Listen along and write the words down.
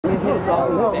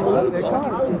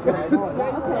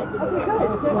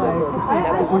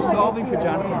We're solving for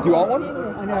Jonathan. Do you want one?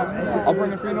 I know. I'll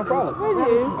bring it for you, no problem.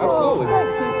 Really? Absolutely. Thank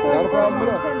you. So Not a problem at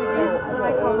all.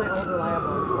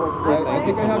 all. I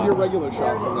think I have your regular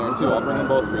shot from there too. I'll bring them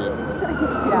both for you.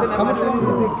 How much?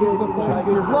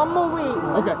 One more week.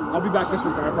 Okay, I'll be back this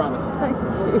weekend, I promise. Thank you.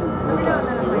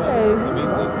 Okay.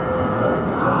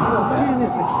 June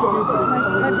is the stupidest.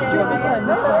 I'll sign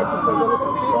that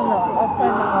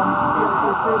one.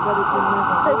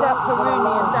 Say that for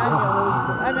Rooney and Daniel.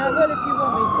 I mean, I will if you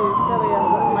want me to. Sorry,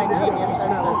 my genius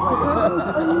husband.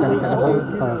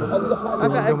 I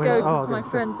better go because my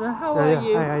friends are. How are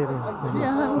you?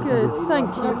 Yeah, I'm good.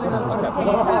 Thank you.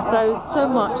 That was so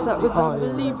much. That was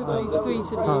unbelievably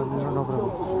sweet of you. No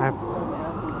problem.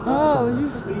 Oh,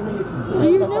 do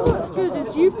you know what's good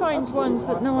is you find ones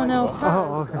that no one else has.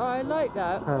 Oh, okay. I like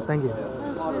that. Thank you.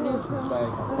 That's really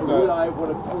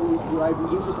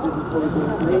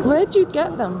Where do you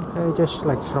get them? Just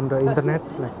like from the internet,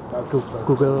 like to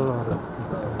Google or.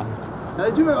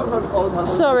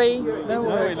 Sorry. No,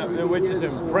 we're just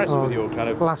impressed with your kind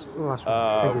of last one.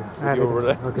 Thank you.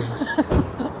 Okay.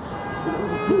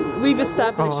 We've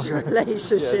established a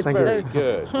relationship. Thank so. you.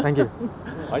 good. Thank you.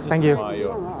 I just Thank you. admire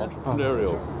your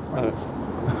entrepreneurial.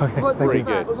 Okay. What's Very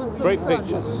that? good. What's Great that?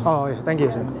 pictures. Oh yeah, thank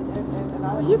you, sir.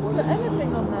 You can put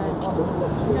anything on there. No,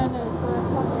 sorry,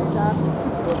 I can't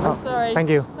do that. I'm sorry. Thank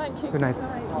you. Thank you. Good night.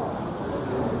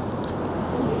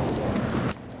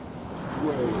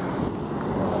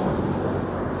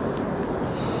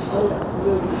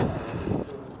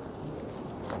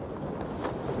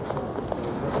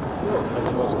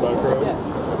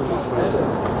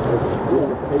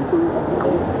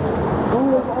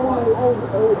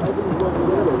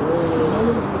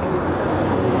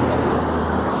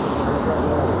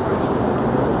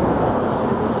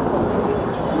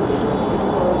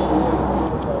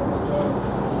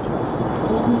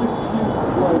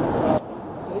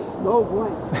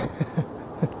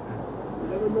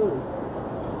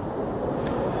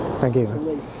 Thank you.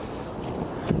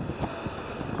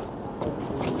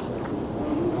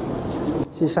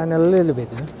 She shine a little bit,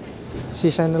 huh?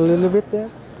 She shine a little bit there.